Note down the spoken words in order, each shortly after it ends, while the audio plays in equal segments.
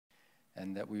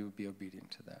and that we would be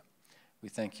obedient to that. We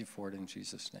thank you for it in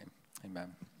Jesus' name.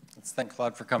 Amen. Let's thank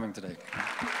Claude for coming today.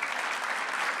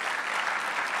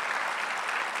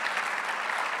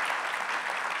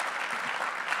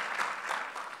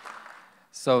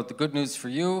 So the good news for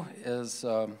you is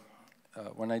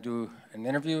when I do an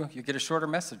interview, you get a shorter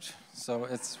message. So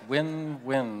it's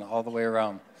win-win all the way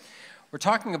around. We're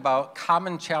talking about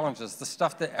common challenges, the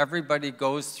stuff that everybody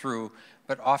goes through,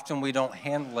 but often we don't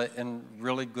handle it in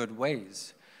really good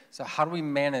ways. So how do we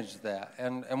manage that?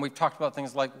 And we've talked about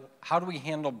things like, how do we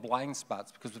handle blind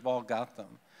spots, because we've all got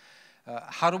them?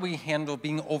 How do we handle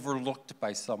being overlooked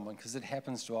by someone, because it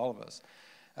happens to all of us?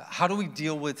 How do we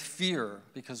deal with fear,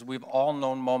 because we've all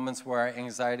known moments where our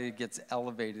anxiety gets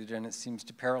elevated and it seems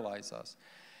to paralyze us.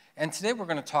 And today we're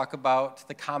going to talk about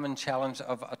the common challenge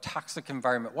of a toxic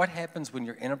environment. What happens when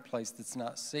you're in a place that's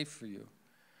not safe for you?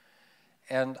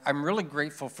 And I'm really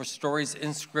grateful for stories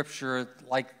in Scripture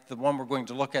like the one we're going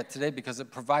to look at today, because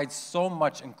it provides so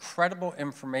much incredible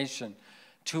information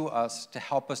to us to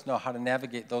help us know how to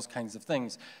navigate those kinds of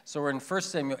things. So we're in 1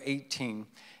 Samuel 18,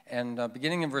 and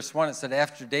beginning in verse 1, it said,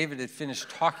 after David had finished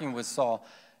talking with Saul,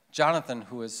 Jonathan,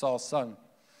 who is Saul's son,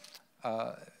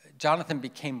 Jonathan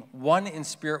became one in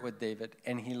spirit with David,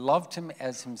 and he loved him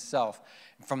as himself.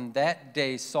 From that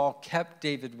day, Saul kept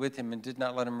David with him and did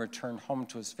not let him return home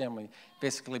to his family.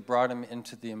 Basically brought him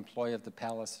into the employ of the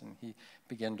palace, and he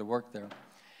began to work there.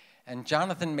 And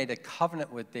Jonathan made a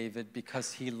covenant with David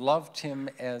because he loved him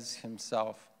as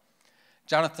himself.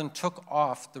 Jonathan took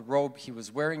off the robe he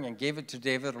was wearing and gave it to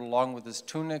David along with his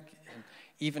tunic, and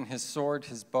even his sword,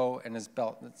 his bow, and his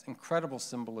belt. It's incredible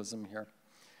symbolism here.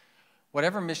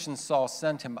 Whatever mission Saul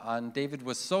sent him on, David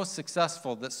was so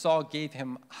successful that Saul gave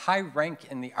him high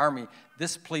rank in the army.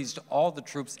 This pleased all the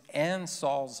troops and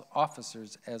Saul's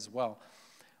officers as well.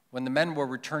 When the men were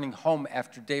returning home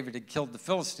after David had killed the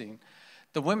Philistine,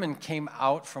 the women came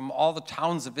out from all the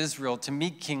towns of Israel to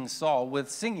meet King Saul with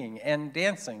singing and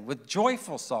dancing, with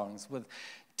joyful songs, with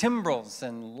timbrels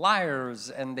and lyres,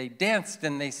 and they danced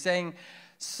and they sang,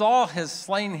 Saul has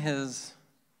slain his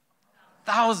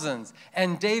thousands,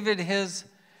 and David his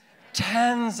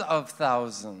tens of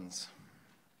thousands.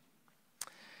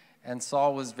 And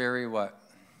Saul was very what?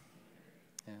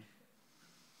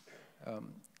 Yeah.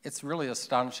 It's really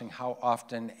astonishing how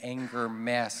often anger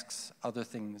masks other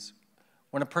things.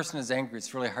 When a person is angry,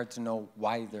 it's really hard to know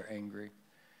why they're angry.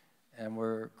 And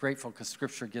we're grateful because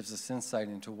Scripture gives us insight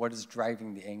into what is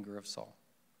driving the anger of Saul.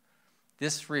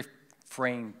 This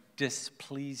refrain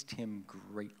displeased him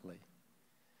greatly.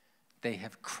 They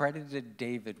have credited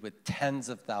David with tens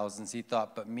of thousands, he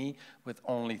thought, but me with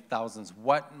only thousands.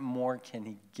 What more can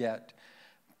he get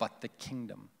but the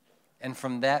kingdom? And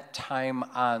from that time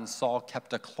on, Saul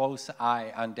kept a close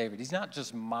eye on David. He's not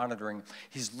just monitoring,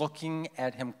 he's looking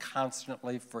at him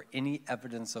constantly for any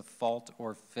evidence of fault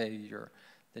or failure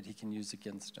that he can use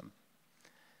against him.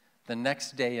 The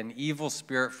next day, an evil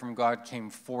spirit from God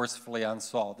came forcefully on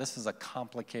Saul. This is a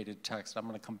complicated text. I'm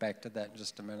going to come back to that in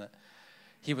just a minute.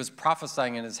 He was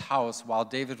prophesying in his house while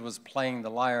David was playing the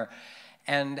lyre,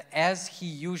 and as he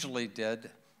usually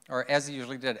did,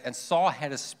 and Saul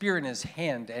had a spear in his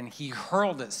hand, and he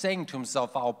hurled it, saying to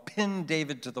himself, I'll pin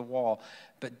David to the wall.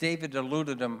 But David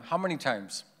eluded him how many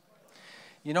times?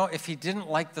 You know, if he didn't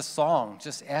like the song,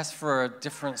 just ask for a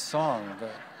different song,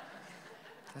 but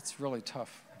that's really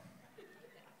tough.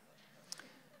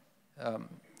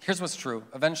 Here's what's true.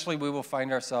 Eventually, we will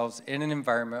find ourselves in an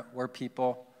environment where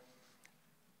people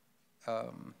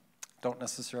don't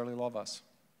necessarily love us.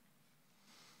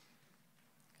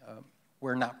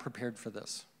 We're not prepared for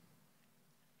this.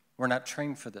 We're not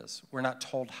trained for this. We're not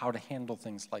told how to handle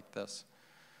things like this.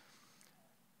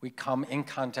 We come in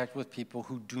contact with people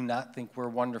who do not think we're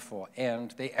wonderful,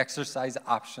 and they exercise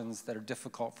options that are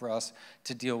difficult for us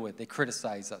to deal with. They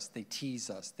criticize us, they tease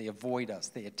us, they avoid us,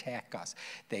 they attack us,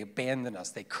 they abandon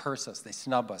us, they curse us, they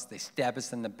snub us, they stab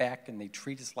us in the back, and they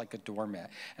treat us like a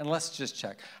doormat. And let's just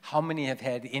check. How many have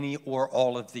had any or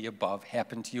all of the above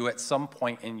happen to you at some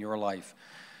point in your life?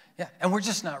 Yeah, and we're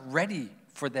just not ready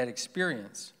for that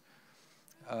experience.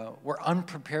 We're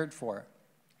unprepared for it.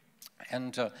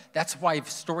 And that's why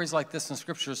stories like this in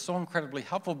Scripture are so incredibly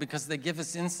helpful, because they give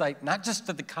us insight not just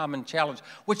to the common challenge,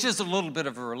 which is a little bit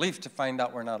of a relief to find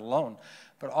out we're not alone,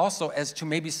 but also as to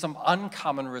maybe some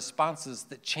uncommon responses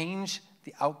that change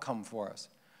the outcome for us.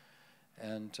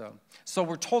 And so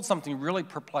we're told something really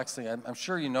perplexing. I'm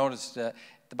sure you noticed that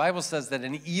the Bible says that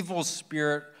an evil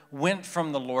spirit went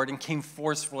from the Lord and came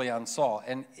forcefully on Saul.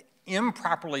 And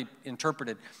improperly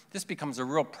interpreted, this becomes a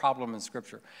real problem in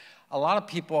Scripture. a lot of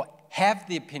people have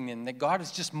the opinion that God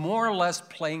is just more or less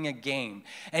playing a game,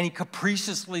 and he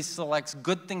capriciously selects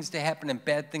good things to happen and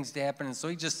bad things to happen, and so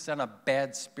he just sent a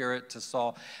bad spirit to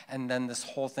Saul, and then this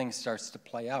whole thing starts to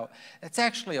play out. That's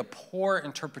actually a poor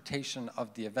interpretation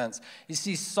of the events. You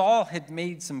see, Saul had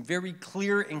made some very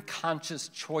clear and conscious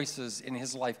choices in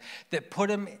his life that put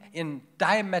him in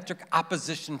diametric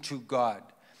opposition to God.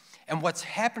 And what's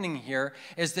happening here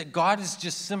is that God is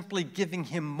just simply giving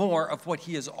him more of what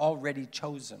he has already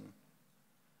chosen.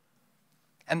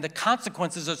 And the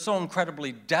consequences are so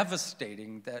incredibly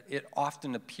devastating that it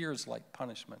often appears like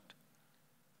punishment.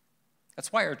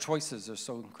 That's why our choices are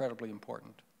so incredibly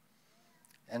important.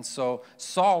 And so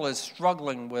Saul is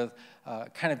struggling with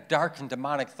kind of dark and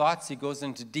demonic thoughts. He goes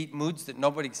into deep moods that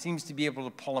nobody seems to be able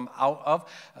to pull him out of.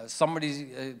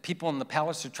 People in the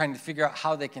palace are trying to figure out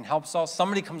how they can help Saul.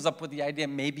 Somebody comes up with the idea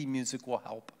maybe music will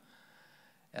help.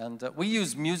 And we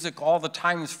use music all the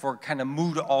times for kind of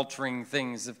mood-altering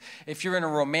things. If you're in a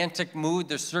romantic mood,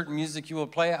 there's certain music you will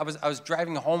play. I was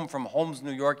driving home from Holmes,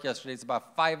 New York yesterday. It's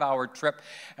about a 5-hour trip,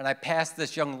 and I passed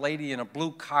this young lady in a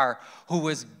blue car who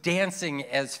was dancing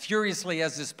as furiously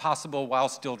as is possible while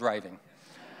still driving.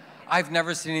 I've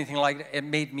never seen anything like it. It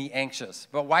made me anxious.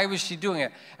 But why was she doing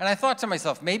it? And I thought to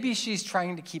myself, maybe she's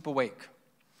trying to keep awake.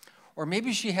 Or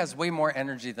maybe she has way more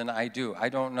energy than I do. I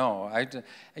don't know.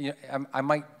 I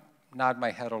might nod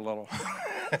my head a little.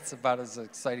 It's about as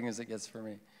exciting as it gets for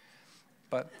me.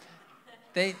 But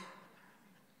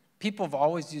people have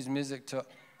always used music to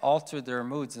alter their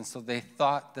moods, and so they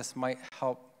thought this might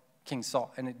help King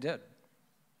Saul, and it did.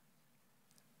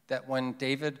 That when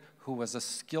David, who was a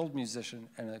skilled musician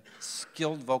and a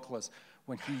skilled vocalist,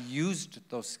 when he used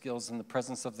those skills in the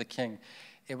presence of the king,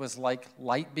 it was like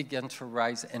light began to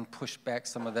rise and push back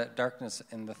some of that darkness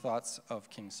in the thoughts of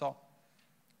King Saul.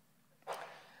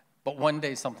 But one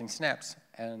day something snaps,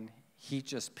 and he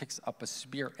just picks up a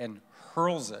spear and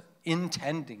hurls it,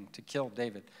 intending to kill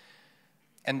David.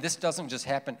 And this doesn't just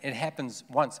happen. It happens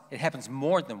once. It happens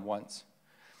more than once.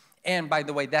 And by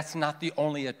the way, that's not the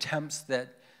only attempts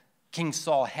that King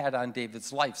Saul had on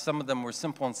David's life. Some of them were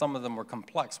simple and some of them were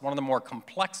complex. One of the more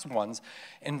complex ones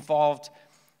involved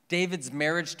David's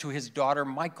marriage to his daughter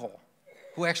Michal,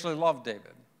 who actually loved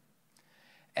David.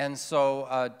 And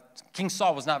so King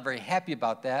Saul was not very happy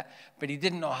about that, but he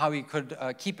didn't know how he could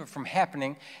keep it from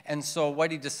happening. And so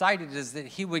what he decided is that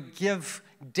he would give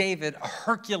David a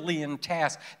Herculean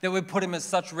task that would put him at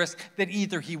such risk that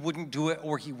either he wouldn't do it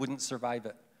or he wouldn't survive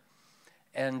it.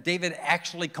 And David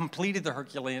actually completed the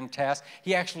Herculean task.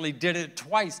 He actually did it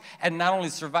twice and not only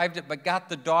survived it, but got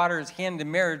the daughter's hand in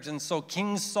marriage. And so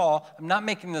King Saul, I'm not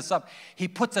making this up, he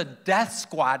puts a death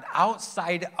squad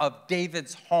outside of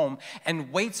David's home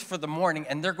and waits for the morning,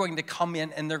 and they're going to come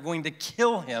in and they're going to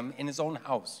kill him in his own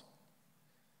house.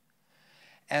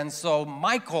 And so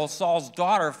Michal, Saul's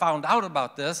daughter, found out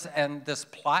about this and this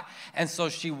plot, and so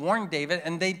she warned David,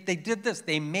 and they did this.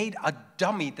 They made a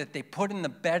dummy that they put in the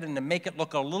bed, and to make it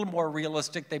look a little more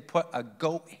realistic, they put a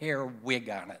goat hair wig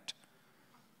on it.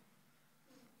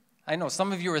 I know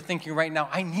some of you are thinking right now,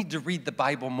 I need to read the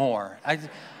Bible more. I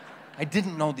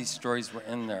didn't know these stories were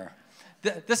in there.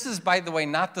 This is, by the way,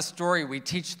 not the story we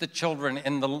teach the children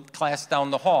in the class down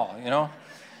the hall, you know?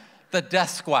 The death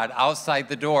squad outside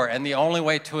the door, and the only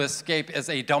way to escape is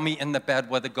a dummy in the bed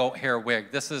with a goat hair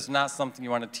wig. This is not something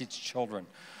you want to teach children.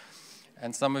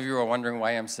 And some of you are wondering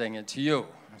why I'm saying it to you.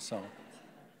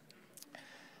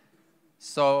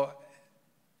 So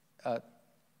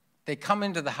they come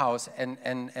into the house,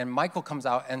 and Michal comes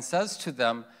out and says to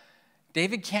them,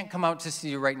 David can't come out to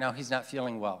see you right now. He's not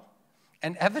feeling well.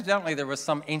 And evidently there was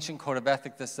some ancient code of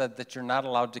ethic that said that you're not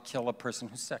allowed to kill a person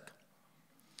who's sick.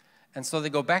 And so they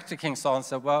go back to King Saul and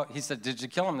said, well, he said, did you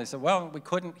kill him? They said, well, we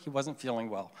couldn't. He wasn't feeling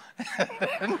well.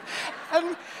 and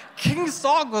King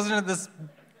Saul goes into this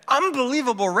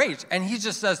unbelievable rage. And he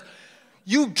just says,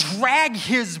 you drag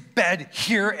his bed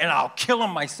here and I'll kill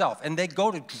him myself. And they go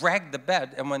to drag the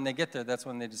bed. And when they get there, that's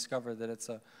when they discover that it's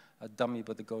a dummy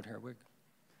with a goat hair wig.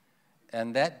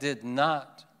 And that did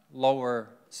not lower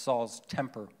Saul's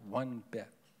temper one bit.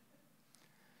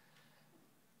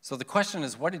 So the question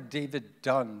is, what had David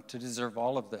done to deserve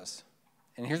all of this?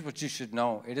 And here's what you should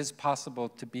know. It is possible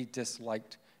to be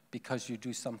disliked because you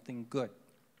do something good.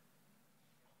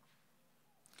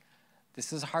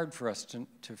 This is hard for us to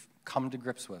come to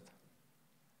grips with.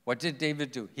 What did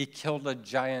David do? He killed a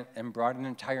giant and brought an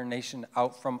entire nation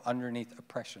out from underneath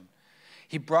oppression.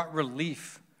 He brought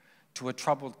relief to a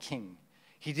troubled king.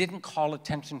 He didn't call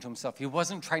attention to himself. He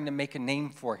wasn't trying to make a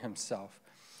name for himself.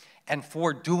 And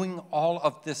for doing all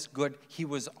of this good, he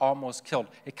was almost killed.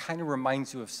 It kind of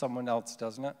reminds you of someone else,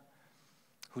 doesn't it?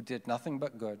 who did nothing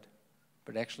but good,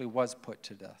 but actually was put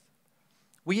to death.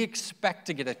 We expect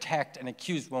to get attacked and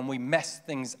accused when we mess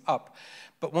things up.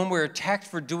 But when we're attacked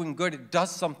for doing good, it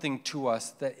does something to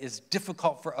us that is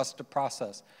difficult for us to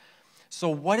process. So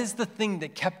what is the thing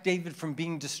that kept David from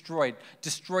being destroyed?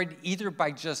 Destroyed either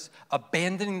by just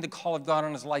abandoning the call of God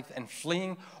on his life and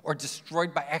fleeing, or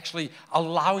destroyed by actually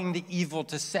allowing the evil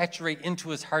to saturate into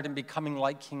his heart and becoming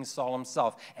like King Saul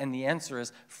himself? And the answer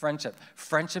is friendship.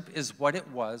 Friendship is what it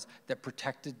was that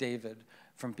protected David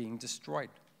from being destroyed.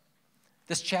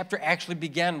 This chapter actually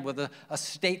began with a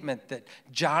statement that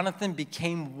Jonathan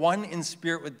became one in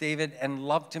spirit with David and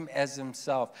loved him as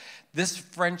himself. This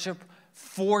friendship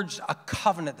forged a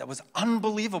covenant that was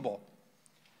unbelievable.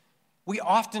 We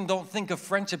often don't think of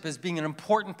friendship as being an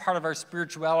important part of our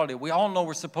spirituality. We all know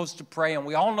we're supposed to pray, and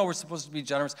we all know we're supposed to be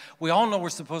generous. We all know we're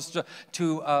supposed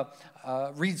to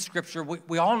read Scripture.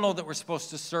 We all know that we're supposed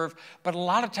to serve. But a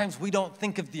lot of times we don't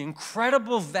think of the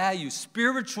incredible value,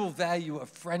 spiritual value of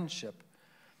friendship.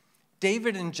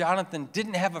 David and Jonathan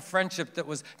didn't have a friendship that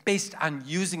was based on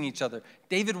using each other.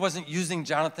 David wasn't using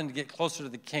Jonathan to get closer to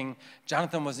the king.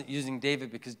 Jonathan wasn't using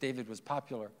David because David was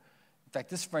popular. In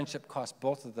fact, this friendship cost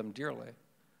both of them dearly.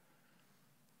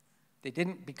 They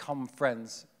didn't become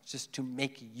friends just to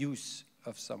make use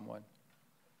of someone.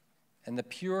 And the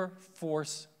pure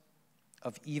force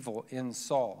of evil in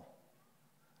Saul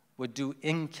would do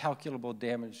incalculable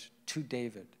damage to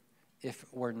David if it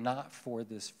were not for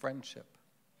this friendship.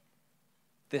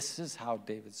 This is how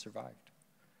David survived.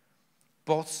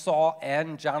 Both Saul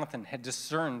and Jonathan had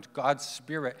discerned God's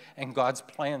spirit and God's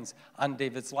plans on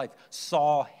David's life.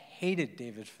 Saul hated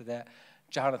David for that.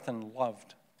 Jonathan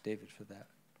loved David for that.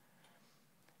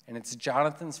 And it's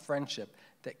Jonathan's friendship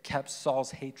that kept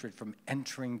Saul's hatred from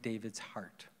entering David's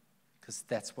heart, because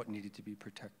that's what needed to be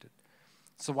protected.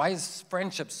 So why is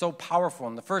friendship so powerful?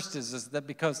 And the first is that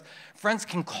because friends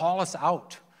can call us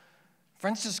out.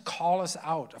 Friends just call us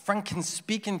out. A friend can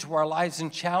speak into our lives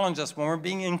and challenge us when we're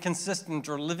being inconsistent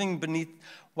or living beneath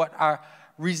what our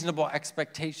reasonable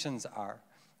expectations are.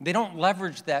 They don't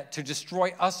leverage that to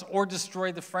destroy us or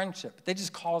destroy the friendship. They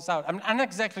just call us out. I'm not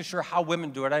exactly sure how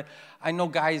women do it. I know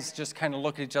guys just kind of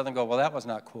look at each other and go, well, that was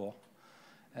not cool.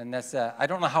 And that's that. I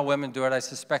don't know how women do it. I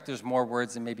suspect there's more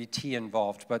words and maybe tea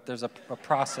involved, but there's a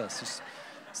process. There's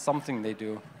something they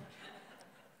do.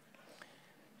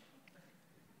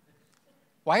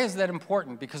 Why is that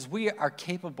important? Because we are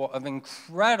capable of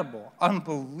incredible,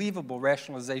 unbelievable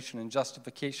rationalization and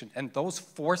justification. And those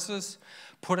forces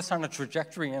put us on a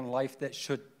trajectory in life that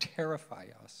should terrify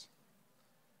us.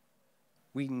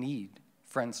 We need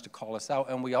friends to call us out,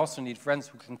 and we also need friends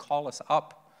who can call us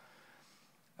up.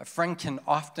 A friend can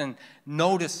often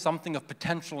notice something of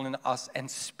potential in us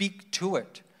and speak to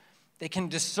it. They can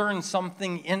discern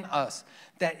something in us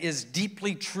that is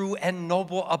deeply true and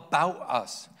noble about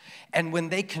us. And when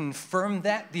they confirm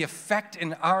that, the effect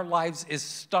in our lives is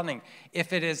stunning.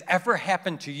 If it has ever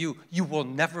happened to you, you will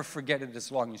never forget it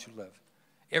as long as you live.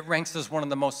 It ranks as one of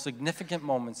the most significant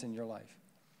moments in your life.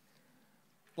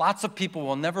 Lots of people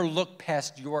will never look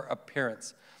past your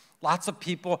appearance. Lots of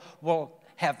people will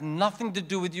have nothing to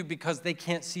do with you because they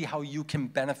can't see how you can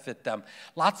benefit them.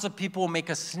 Lots of people will make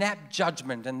a snap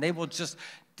judgment, and they will just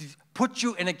put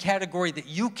you in a category that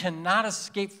you cannot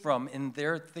escape from in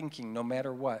their thinking, no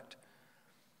matter what.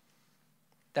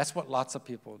 That's what lots of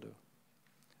people do.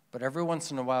 But every once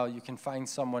in a while, you can find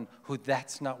someone who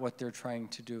that's not what they're trying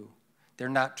to do. They're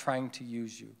not trying to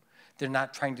use you. They're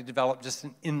not trying to develop just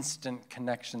an instant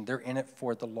connection. They're in it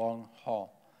for the long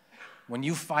haul. When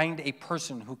you find a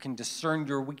person who can discern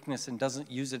your weakness and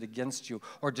doesn't use it against you,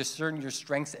 or discern your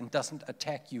strengths and doesn't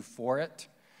attack you for it,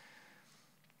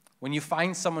 when you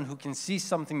find someone who can see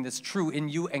something that's true in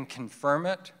you and confirm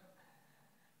it,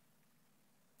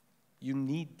 you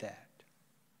need that.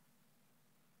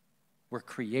 We're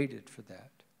created for that.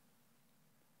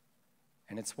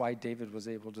 And it's why David was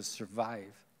able to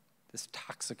survive this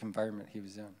toxic environment he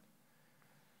was in.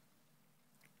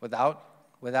 Without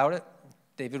it,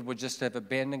 David would just have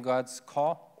abandoned God's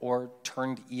call or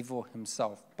turned evil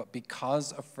himself. But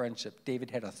because of friendship,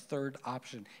 David had a third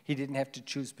option. He didn't have to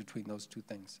choose between those two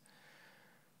things.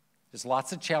 There's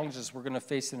lots of challenges we're going to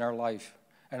face in our life.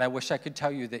 And I wish I could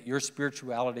tell you that your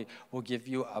spirituality will give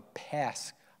you a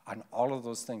pass on all of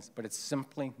those things. But it's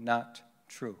simply not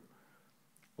true.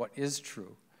 What is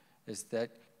true is that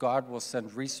God will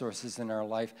send resources in our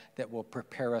life that will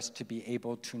prepare us to be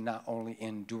able to not only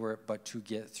endure it, but to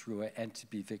get through it and to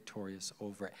be victorious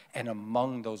over it. And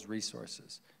among those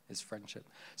resources is friendship.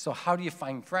 So how do you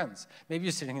find friends? Maybe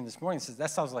you're sitting here this morning and says, that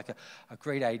sounds like a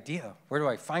great idea. Where do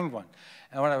I find one?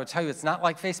 And what I would tell you, it's not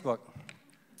like Facebook.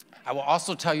 I will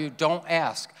also tell you, don't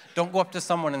ask. Don't go up to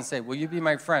someone and say, will you be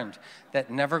my friend? That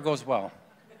never goes well.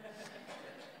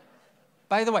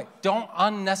 By the way, don't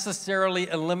unnecessarily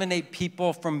eliminate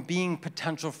people from being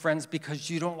potential friends because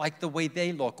you don't like the way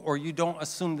they look, or you don't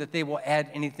assume that they will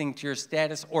add anything to your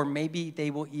status, or maybe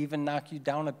they will even knock you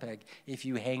down a peg if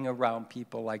you hang around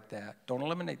people like that. Don't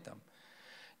eliminate them.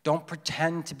 Don't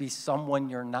pretend to be someone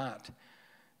you're not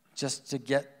just to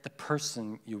get the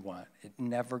person you want. It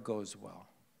never goes well.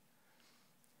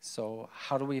 So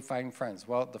how do we find friends?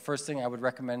 Well, the first thing I would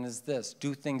recommend is this.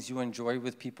 Do things you enjoy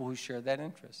with people who share that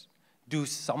interest. Do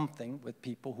something with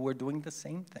people who are doing the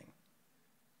same thing.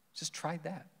 Just try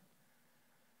that.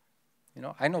 You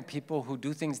know, I know people who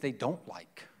do things they don't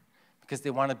like because they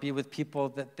want to be with people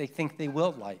that they think they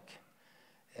will like.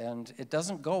 And it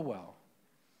doesn't go well.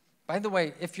 By the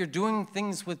way, if you're doing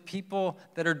things with people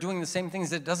that are doing the same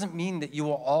things, it doesn't mean that you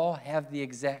will all have the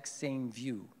exact same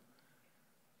view.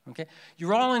 Okay?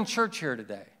 You're all in church here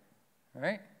today, all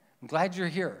right? I'm glad you're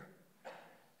here.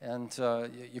 And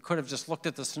you could have just looked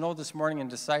at the snow this morning and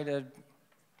decided,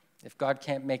 if God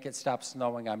can't make it stop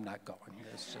snowing, I'm not going.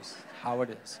 It's just how it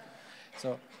is.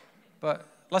 So, but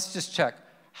let's just check.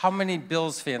 How many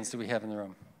Bills fans do we have in the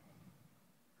room?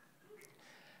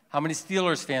 How many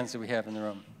Steelers fans do we have in the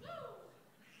room?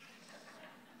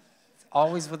 It's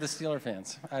always with the Steeler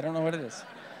fans. I don't know what it is.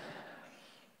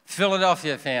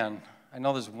 Philadelphia fan. I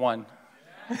know there's one.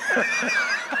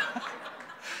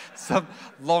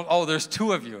 There's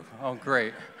two of you. Oh,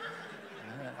 great.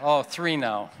 Oh, three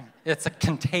now. It's a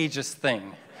contagious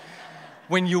thing.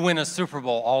 When you win a Super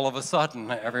Bowl, all of a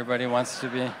sudden, everybody wants to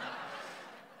be. Yeah.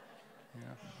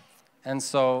 And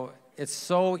so it's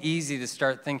so easy to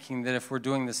start thinking that if we're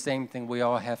doing the same thing, we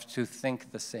all have to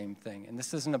think the same thing. And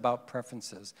this isn't about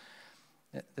preferences.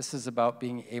 This is about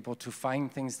being able to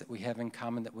find things that we have in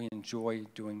common that we enjoy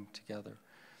doing together.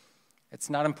 It's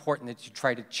not important that you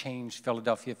try to change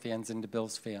Philadelphia fans into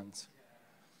Bills fans.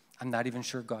 I'm not even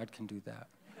sure God can do that.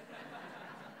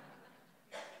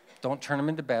 Don't turn them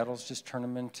into battles, just turn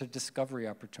them into discovery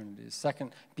opportunities.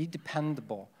 Second, be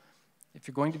dependable. If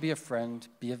you're going to be a friend,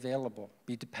 be available,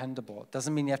 be dependable. It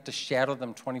doesn't mean you have to shadow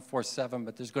them 24/7,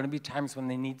 but there's going to be times when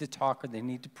they need to talk or they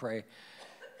need to pray,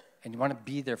 and you want to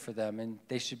be there for them, and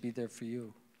they should be there for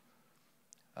you.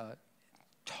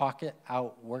 Talk it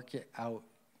out, work it out.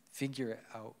 Figure it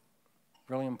out.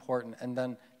 Really important. And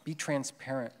then be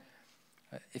transparent.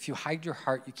 If you hide your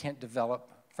heart, you can't develop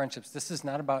friendships. This is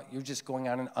not about you just going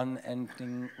on an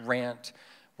unending rant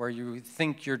where you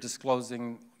think you're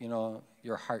disclosing,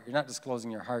 your heart. You're not disclosing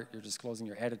your heart. You're disclosing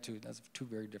your attitude. That's two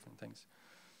very different things.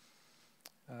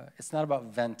 It's not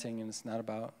about venting, and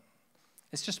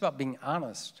it's just about being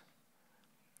honest.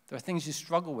 There are things you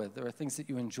struggle with. There are things that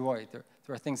you enjoy. There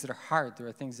are things that are hard. There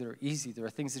are things that are easy. There are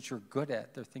things that you're good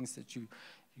at. There are things that you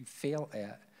fail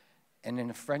at. And in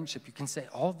a friendship, you can say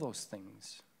all those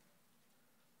things.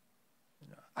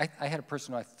 I had a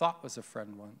person who I thought was a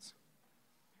friend once.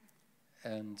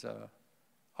 And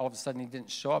all of a sudden, he didn't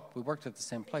show up. We worked at the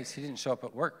same place. He didn't show up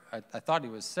at work. I thought he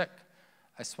was sick.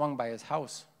 I swung by his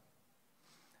house.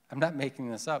 I'm not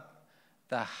making this up.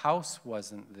 The house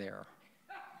wasn't there.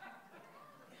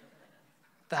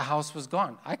 The house was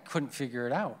gone. I couldn't figure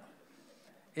it out.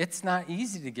 It's not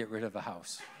easy to get rid of a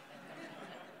house.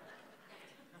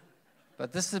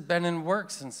 But this had been in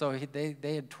works, and so they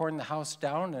had torn the house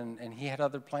down, and he had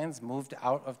other plans, moved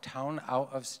out of town, out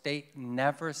of state,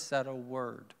 never said a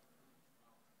word.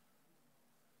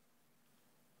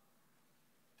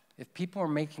 If people are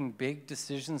making big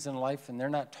decisions in life and they're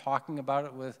not talking about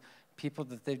it with people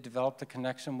that they've developed a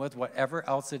connection with, whatever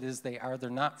else it is they are, they're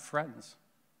not friends.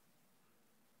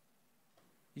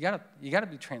 You gotta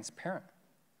be transparent.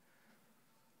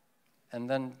 And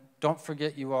then don't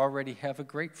forget you already have a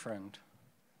great friend.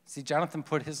 See, Jonathan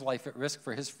put his life at risk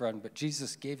for his friend, but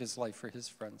Jesus gave his life for his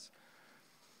friends.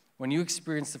 When you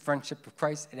experience the friendship of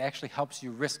Christ, it actually helps you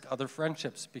risk other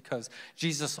friendships because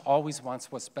Jesus always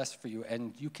wants what's best for you,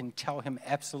 and you can tell him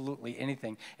absolutely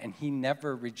anything, and he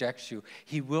never rejects you.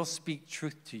 He will speak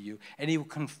truth to you, and he will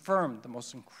confirm the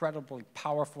most incredibly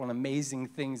powerful and amazing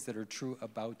things that are true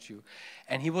about you.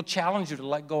 And he will challenge you to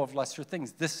let go of lesser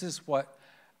things. This is what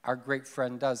our great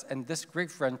friend does. And this great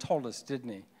friend told us,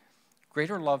 didn't he?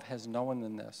 Greater love has no one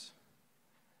than this.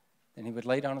 And he would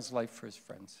lay down his life for his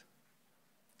friends.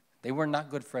 They were not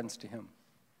good friends to him.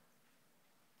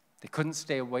 They couldn't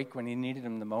stay awake when he needed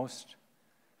them the most.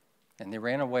 And they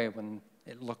ran away when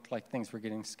it looked like things were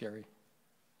getting scary.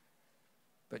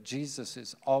 But Jesus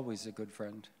is always a good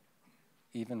friend,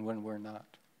 even when we're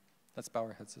not. Let's bow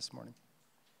our heads this morning.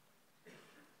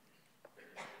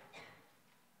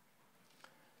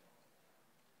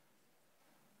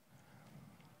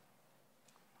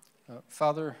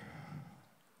 Father,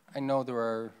 I know there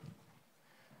are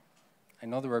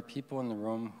people in the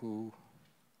room who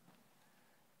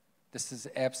this is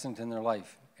absent in their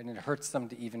life, and it hurts them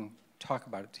to even talk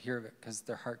about it, to hear of it, because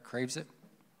their heart craves it.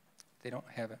 They don't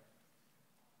have it.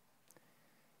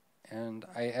 And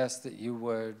I ask that you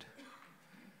would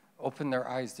open their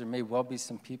eyes. There may well be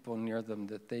some people near them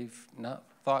that they've not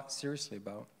thought seriously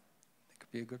about. They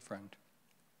could be a good friend.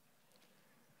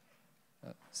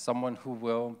 Someone who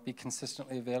will be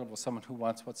consistently available, someone who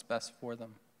wants what's best for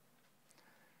them.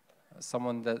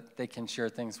 Someone that they can share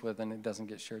things with and it doesn't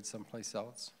get shared someplace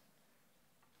else.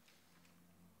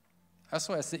 I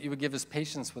also ask that you would give us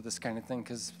patience with this kind of thing,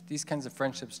 because these kinds of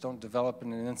friendships don't develop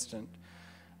in an instant.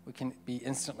 We can be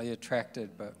instantly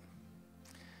attracted, but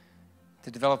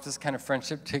to develop this kind of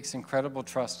friendship takes incredible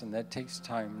trust, and that takes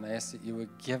time. And I ask that you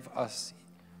would give us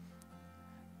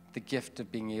the gift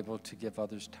of being able to give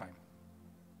others time.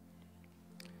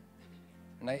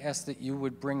 And I ask that you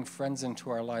would bring friends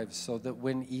into our lives so that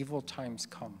when evil times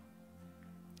come,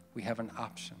 we have an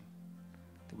option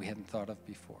that we hadn't thought of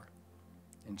before.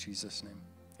 In Jesus' name,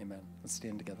 amen. Let's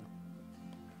stand together.